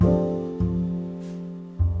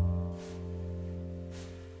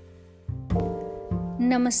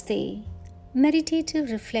Namaste.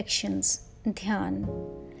 Meditative Reflections, Dhyan.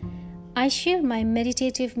 I share my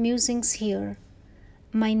meditative musings here.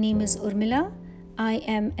 My name is Urmila. I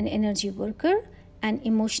am an energy worker and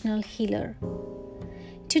emotional healer.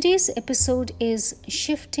 Today's episode is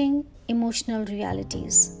Shifting Emotional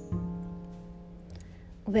Realities.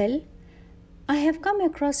 Well, I have come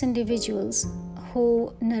across individuals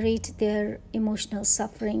who narrate their emotional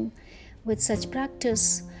suffering with such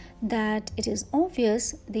practice that it is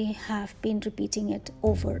obvious they have been repeating it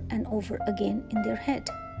over and over again in their head,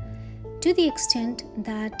 to the extent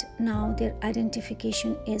that now their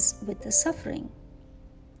identification is with the suffering.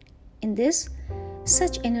 In this,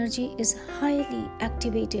 such energy is highly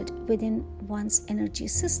activated within one's energy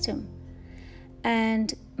system,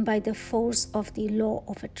 and by the force of the law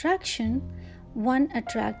of attraction, one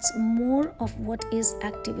attracts more of what is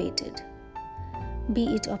activated,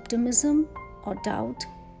 be it optimism or doubt,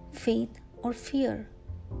 faith or fear.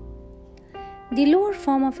 The lower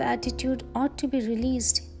form of attitude ought to be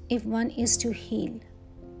released if one is to heal.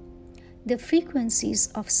 The frequencies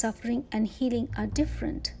of suffering and healing are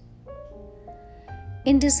different.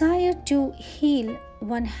 In desire to heal,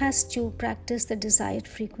 one has to practice the desired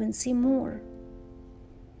frequency more.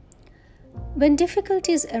 When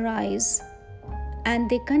difficulties arise and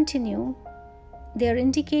they continue, they are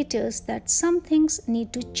indicators that some things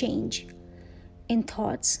need to change in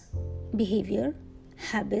thoughts, behavior,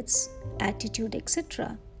 habits, attitude,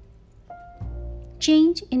 etc.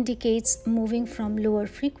 Change indicates moving from lower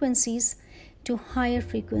frequencies to higher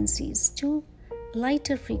frequencies to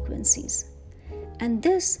lighter frequencies. And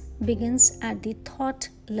this begins at the thought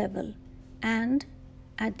level and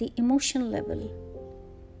at the emotion level.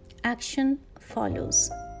 Action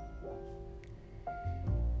follows.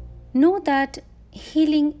 Know that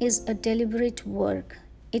healing is a deliberate work.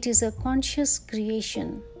 It is a conscious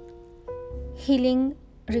creation. Healing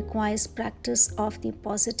requires practice of the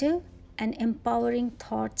positive and empowering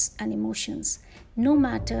thoughts and emotions, no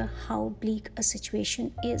matter how bleak a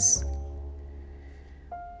situation is.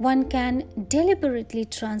 One can deliberately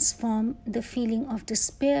transform the feeling of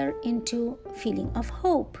despair into feeling of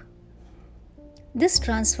hope. This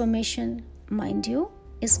transformation, mind you,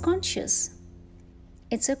 is conscious.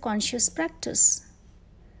 It's a conscious practice.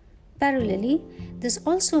 Parallelly, this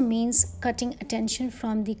also means cutting attention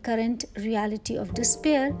from the current reality of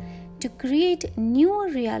despair to create newer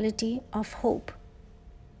reality of hope,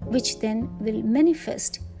 which then will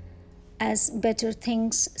manifest as better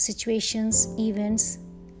things, situations, events,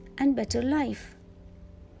 and better life.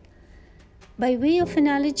 By way of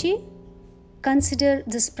analogy, consider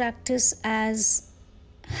this practice as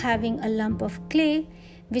having a lump of clay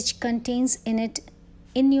which contains in it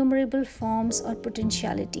innumerable forms or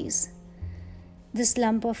potentialities. This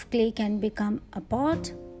lump of clay can become a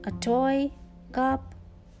pot, a toy, cup,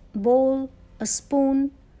 bowl, a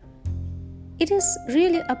spoon. It is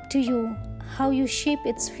really up to you how you shape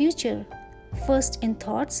its future, first in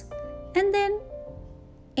thoughts and then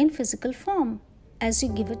in physical form, as you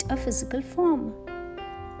give it a physical form.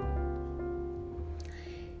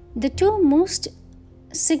 The two most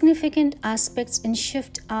significant aspects in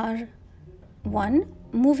shift are: 1.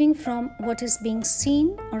 Moving from what is being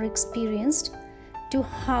seen or experienced to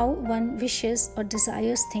how one wishes or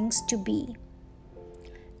desires things to be,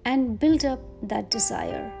 and build up that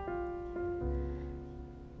desire.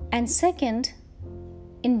 And second,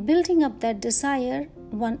 in building up that desire,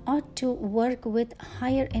 one ought to work with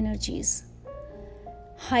higher energies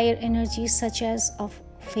such as of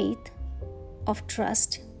faith, of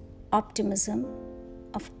trust, optimism,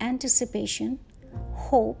 of anticipation,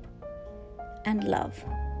 hope, and love.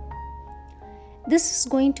 This is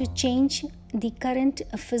going to change the current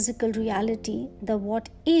physical reality, the what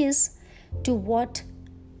is, to what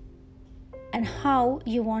and how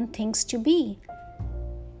you want things to be.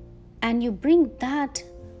 And you bring that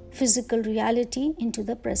physical reality into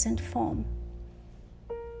the present form.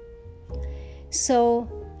 So,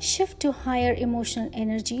 shift to higher emotional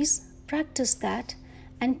energies, practice that,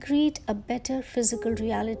 and create a better physical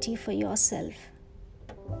reality for yourself.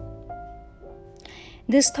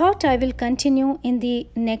 This thought I will continue in the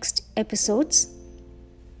next episodes.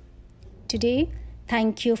 Today,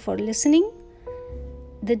 thank you for listening.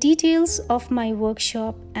 The details of my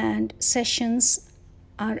workshop and sessions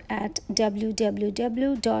are at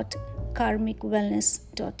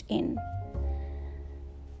www.karmicwellness.in.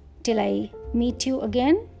 Till I meet you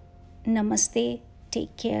again, namaste,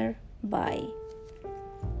 take care, bye.